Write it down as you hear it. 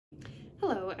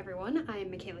Hello everyone,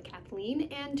 I'm Michaela Kathleen,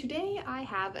 and today I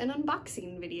have an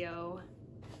unboxing video.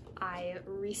 I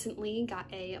recently got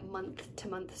a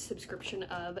month-to-month subscription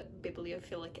of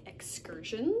Bibliophilic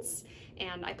Excursions,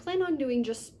 and I plan on doing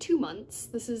just 2 months.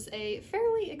 This is a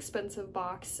fairly expensive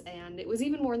box, and it was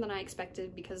even more than I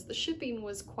expected because the shipping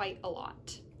was quite a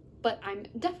lot. But I'm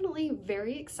definitely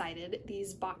very excited.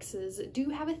 These boxes do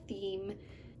have a theme.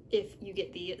 If you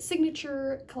get the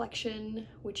signature collection,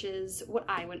 which is what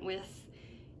I went with,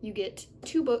 you get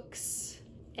 2 books,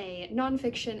 a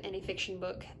nonfiction and a fiction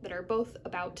book that are both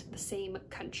about the same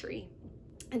country.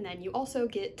 And then you also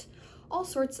get all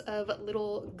sorts of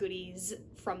little goodies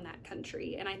from that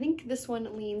country. And I think this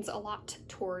one leans a lot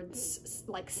towards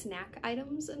like snack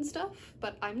items and stuff,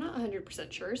 but I'm not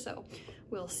 100% sure, so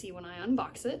we'll see when I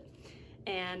unbox it.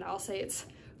 And I'll say it's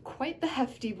quite the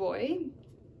hefty boy.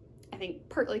 I think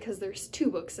partly because there's 2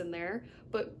 books in there,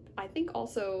 but I think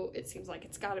also it seems like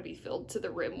it's got to be filled to the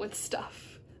rim with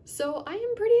stuff. So I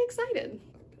am pretty excited.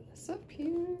 Open this up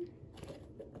here.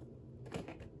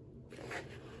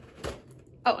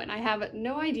 Oh, and I have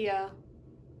no idea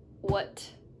what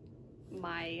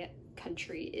my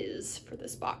country is for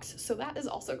this box, so that is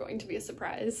also going to be a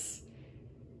surprise.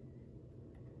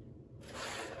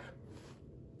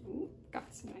 Ooh,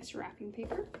 got some nice wrapping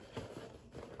paper.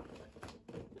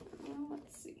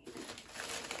 Let's see.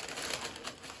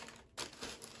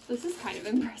 This is kind of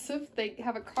impressive. They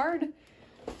have a card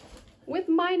with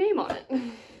my name on it.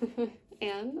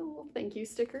 And a little thank you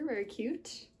sticker, very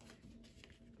cute.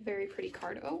 Very pretty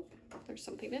card. Oh, there's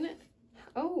something in it.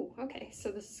 Oh, okay,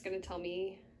 so this is gonna tell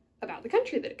me about the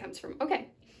country that it comes from. Okay,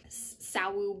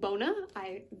 Sawubona.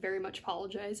 I very much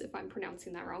apologize if I'm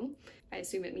pronouncing that wrong. I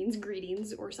assume it means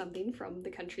greetings or something from the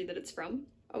country that it's from.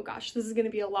 Oh gosh, this is gonna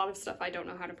be a lot of stuff I don't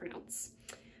know how to pronounce.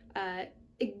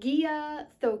 Gia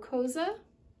Thokoza.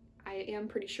 I am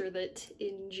pretty sure that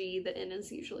in G, the N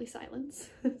is usually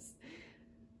silence.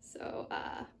 So,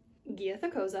 Gia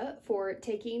Thokoza for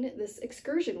taking this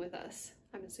excursion with us.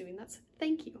 I'm assuming that's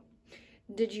thank you.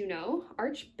 Did you know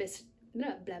Archbishop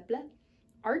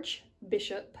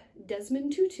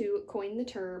Desmond Tutu coined the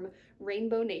term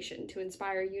Rainbow Nation to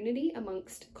inspire unity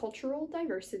amongst cultural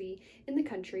diversity in the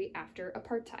country after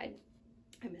apartheid?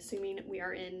 I'm assuming we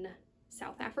are in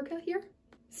South Africa here.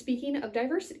 Speaking of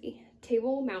diversity,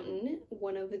 Table Mountain,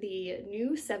 one of the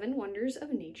new 7 wonders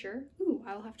of nature, ooh,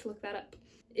 I'll have to look that up,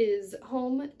 is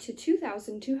home to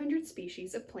 2,200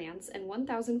 species of plants and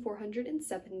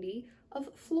 1,470 of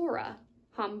flora.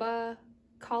 Hamba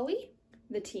Kali,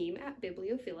 the team at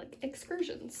Bibliophilic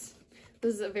Excursions.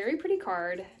 This is a very pretty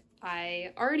card.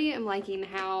 I already am liking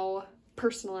how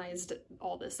personalized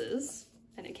all this is.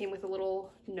 And it came with a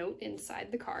little note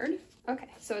inside the card. Okay,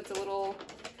 so it's a little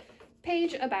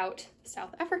page about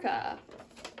South Africa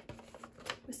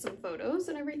with some photos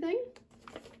and everything.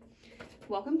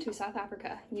 Welcome to South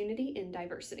Africa, Unity in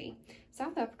Diversity.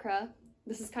 South Africa,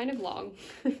 this is kind of long,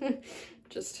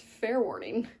 just fair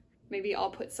warning. Maybe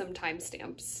I'll put some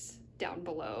timestamps down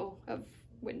below of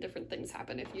when different things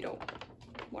happen if you don't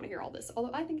want to hear all this,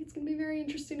 although I think it's going to be very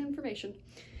interesting information.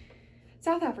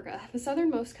 South Africa, the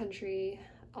southernmost country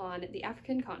on the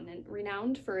African continent,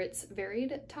 renowned for its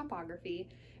varied topography,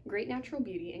 great natural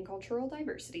beauty, and cultural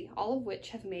diversity, all of which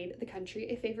have made the country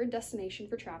a favored destination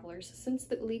for travelers since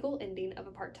the legal ending of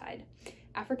apartheid,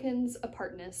 Africans'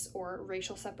 apartness or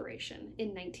racial separation, in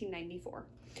 1994.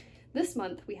 This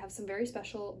month, we have some very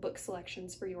special book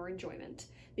selections for your enjoyment.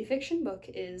 The fiction book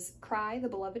is Cry, the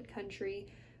Beloved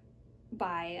Country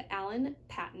by Alan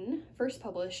Paton, first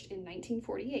published in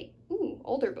 1948. Ooh,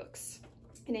 older books.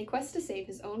 In a quest to save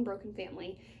his own broken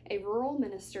family, a rural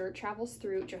minister travels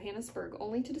through Johannesburg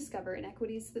only to discover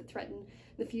inequities that threaten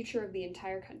the future of the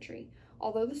entire country.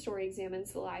 Although the story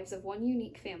examines the lives of one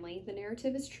unique family, the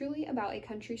narrative is truly about a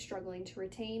country struggling to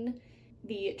retain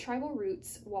the tribal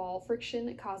roots while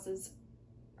friction causes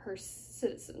her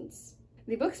citizens.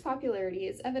 The book's popularity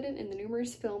is evident in the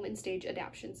numerous film and stage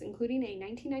adaptations, including a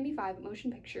 1995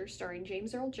 motion picture starring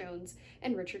James Earl Jones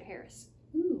and Richard Harris.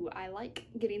 Ooh, I like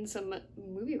getting some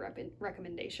movie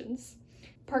recommendations.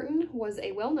 Paton was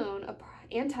a well-known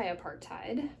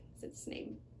anti-apartheid, is its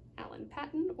name Alan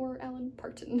Paton or Alan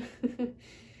Parton?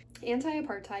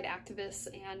 Anti-apartheid activists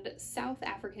and South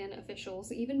African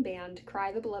officials even banned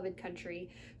Cry the Beloved Country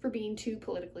for being too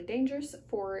politically dangerous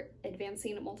for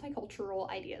advancing multicultural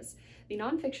ideas. The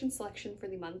nonfiction selection for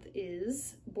the month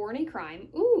is Born a Crime.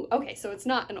 Ooh, okay, so it's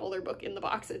not an older book in the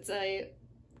box, it's a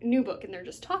new book, and they're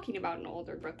just talking about an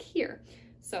older book here.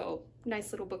 So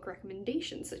nice little book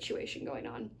recommendation situation going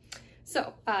on.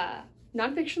 So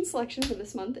Nonfiction selection for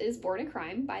this month is Born a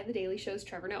Crime by The Daily Show's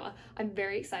Trevor Noah. I'm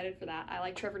very excited for that. I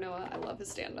like Trevor Noah. I love his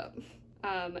stand-up.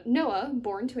 Noah,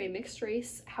 born to a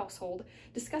mixed-race household,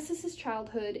 discusses his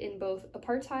childhood in both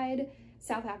apartheid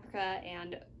South Africa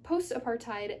and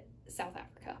post-apartheid South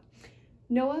Africa.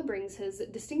 Noah brings his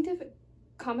distinctive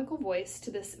comical voice to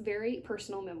this very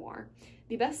personal memoir.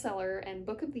 The bestseller and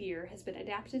book of the year has been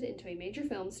adapted into a major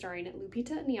film starring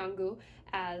Lupita Nyong'o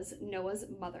as Noah's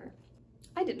mother.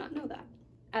 I did not know that.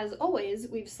 As always,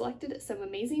 we've selected some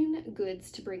amazing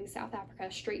goods to bring South Africa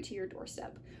straight to your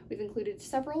doorstep. We've included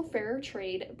several fair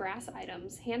trade brass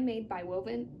items handmade by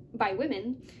women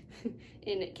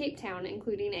in Cape Town,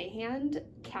 including a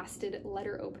hand-casted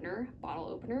letter opener, bottle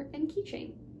opener, and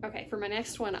keychain. Okay, for my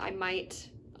next one, I might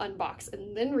unbox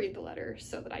and then read the letter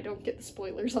so that I don't get the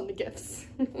spoilers on the gifts.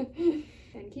 And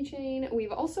keychain.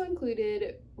 We've also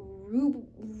included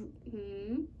rooibos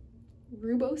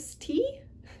tea,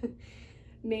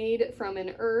 made from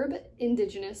an herb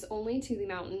indigenous only to the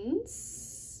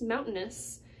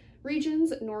mountainous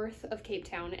regions north of Cape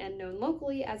Town and known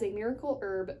locally as a miracle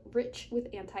herb rich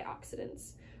with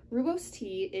antioxidants. Rooibos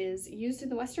tea is used in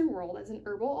the Western world as an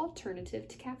herbal alternative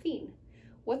to caffeine.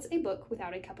 What's a book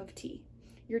without a cup of tea?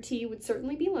 Your tea would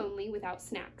certainly be lonely without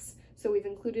snacks, so we've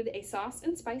included a sauce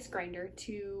and spice grinder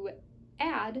to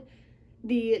add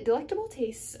the delectable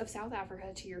tastes of South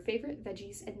Africa to your favorite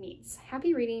veggies and meats.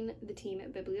 Happy reading, the team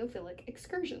at Bibliophilic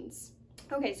Excursions.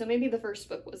 Okay, so maybe the first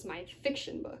book was my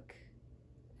fiction book,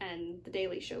 and the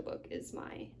Daily Show book is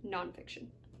my nonfiction.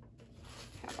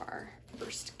 Have our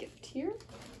first gift here.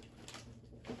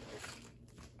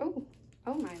 Oh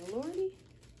my lordy.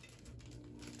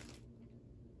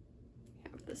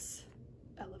 We have this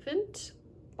elephant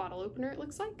bottle opener, it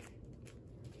looks like.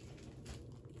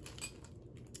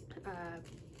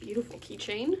 Beautiful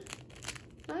keychain.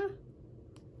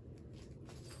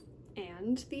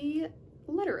 And the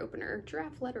letter opener,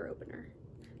 giraffe letter opener.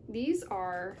 These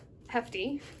are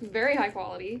hefty, very high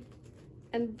quality,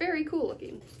 and very cool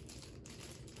looking.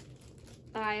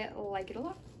 I like it a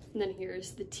lot. And then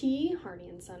here's the tea, Hardy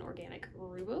 & Son Organic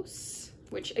Rooibos,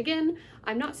 which again,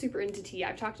 I'm not super into tea.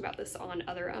 I've talked about this on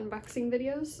other unboxing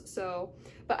videos,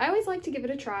 but I always like to give it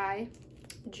a try,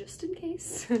 just in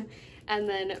case. And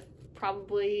then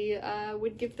probably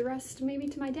would give the rest maybe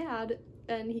to my dad,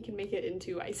 and he can make it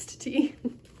into iced tea.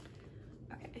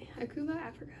 Okay, Akuba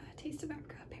Africa, Taste of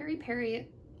Africa, Peri Peri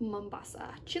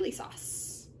Mombasa chili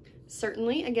sauce.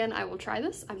 Certainly, again, I will try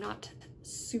this. I'm not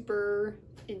super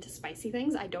into spicy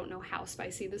things. I don't know how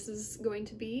spicy this is going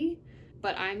to be,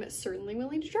 but I'm certainly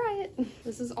willing to try it.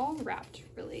 This is all wrapped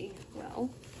really well.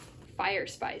 Fire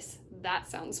spice, that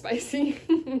sounds spicy.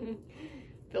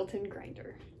 Built-in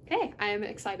grinder. Okay, I'm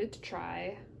excited to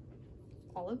try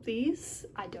all of these.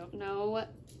 I don't know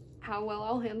how well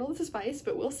I'll handle the spice,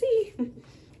 but we'll see.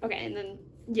 Okay, and then,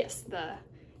 yes, the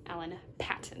Alan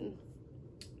Paton,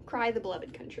 Cry the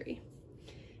Beloved Country.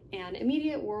 An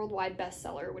immediate worldwide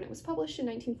bestseller when it was published in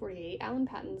 1948, Alan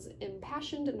Paton's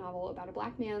impassioned novel about a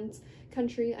black man's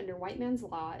country under white man's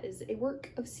law is a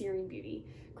work of searing beauty.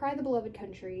 Cry the Beloved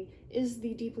Country is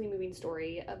the deeply moving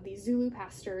story of the Zulu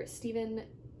pastor Stephen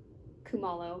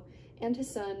Kumalo and his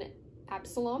son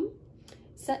Absalom,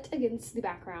 set against the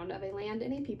background of a land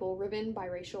and a people riven by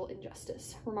racial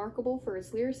injustice. Remarkable for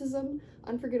its lyricism,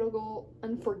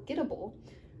 unforgettable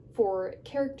for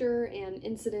character and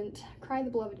incident, Cry the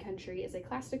Beloved Country is a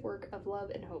classic work of love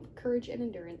and hope, courage and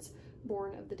endurance,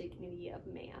 born of the dignity of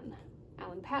man.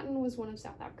 Alan Paton was one of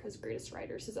South Africa's greatest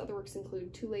writers. His other works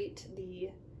include Too Late,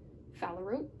 The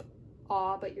Phalarope,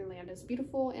 Awe, But Your Land is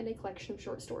Beautiful, and a collection of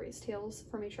short stories, Tales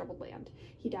from a Troubled Land.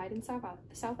 He died in South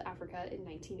Africa in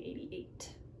 1988.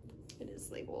 It is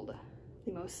labeled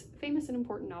the most famous and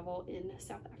important novel in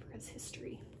South Africa's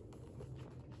history.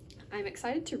 I'm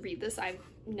excited to read this. I've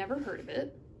never heard of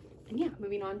it. And yeah,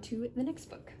 moving on to the next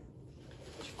book,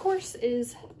 which of course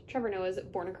is Trevor Noah's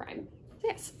Born a Crime. So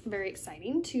yes, very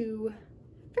exciting. Two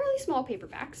fairly small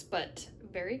paperbacks, but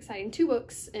very exciting. 2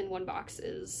 books in one box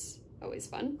is always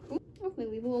fun. Ooh, oh, they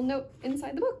leave a little note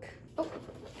inside the book. Oh,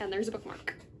 and there's a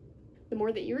bookmark. The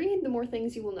more that you read, the more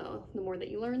things you will know. The more that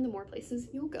you learn, the more places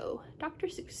you'll go. Dr.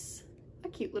 Seuss. A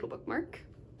cute little bookmark.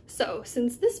 So,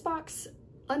 since this box,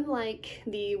 unlike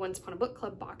the Once Upon a Book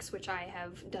Club box, which I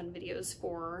have done videos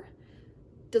for,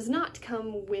 does not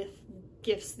come with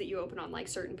gifts that you open on like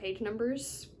certain page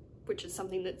numbers, which is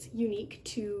something that's unique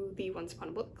to the Once Upon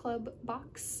a Book Club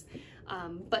box.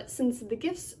 But since the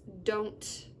gifts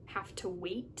don't have to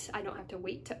wait, I don't have to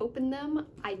wait to open them,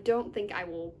 I don't think I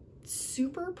will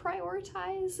super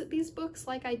prioritize these books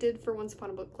like I did for Once Upon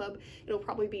a Book Club. It'll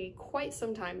probably be quite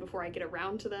some time before I get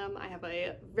around to them. I have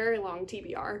a very long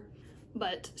TBR,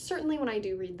 but certainly when I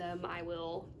do read them, I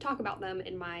will talk about them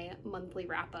in my monthly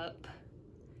wrap-up,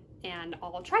 and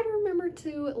I'll try to remember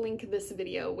to link this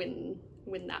video when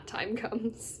that time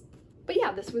comes. But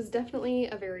yeah, this was definitely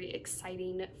a very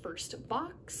exciting first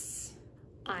box.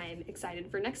 I'm excited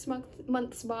for next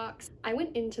month's box. I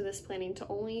went into this planning to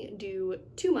only do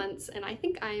 2 months, and I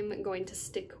think I'm going to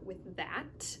stick with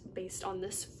that based on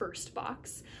this first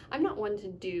box. I'm not one to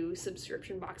do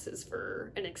subscription boxes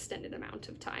for an extended amount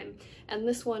of time, and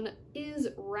this one is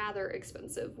rather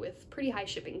expensive with pretty high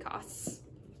shipping costs.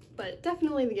 But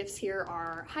definitely the gifts here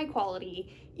are high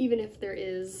quality, even if there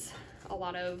is a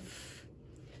lot of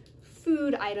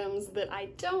food items that I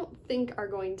don't think are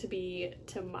going to be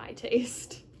to my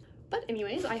taste. But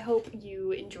anyways, I hope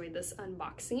you enjoyed this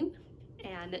unboxing,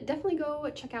 and definitely go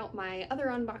check out my other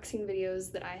unboxing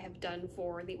videos that I have done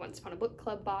for the Once Upon a Book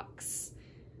Club box.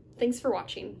 Thanks for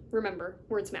watching. Remember,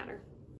 words matter.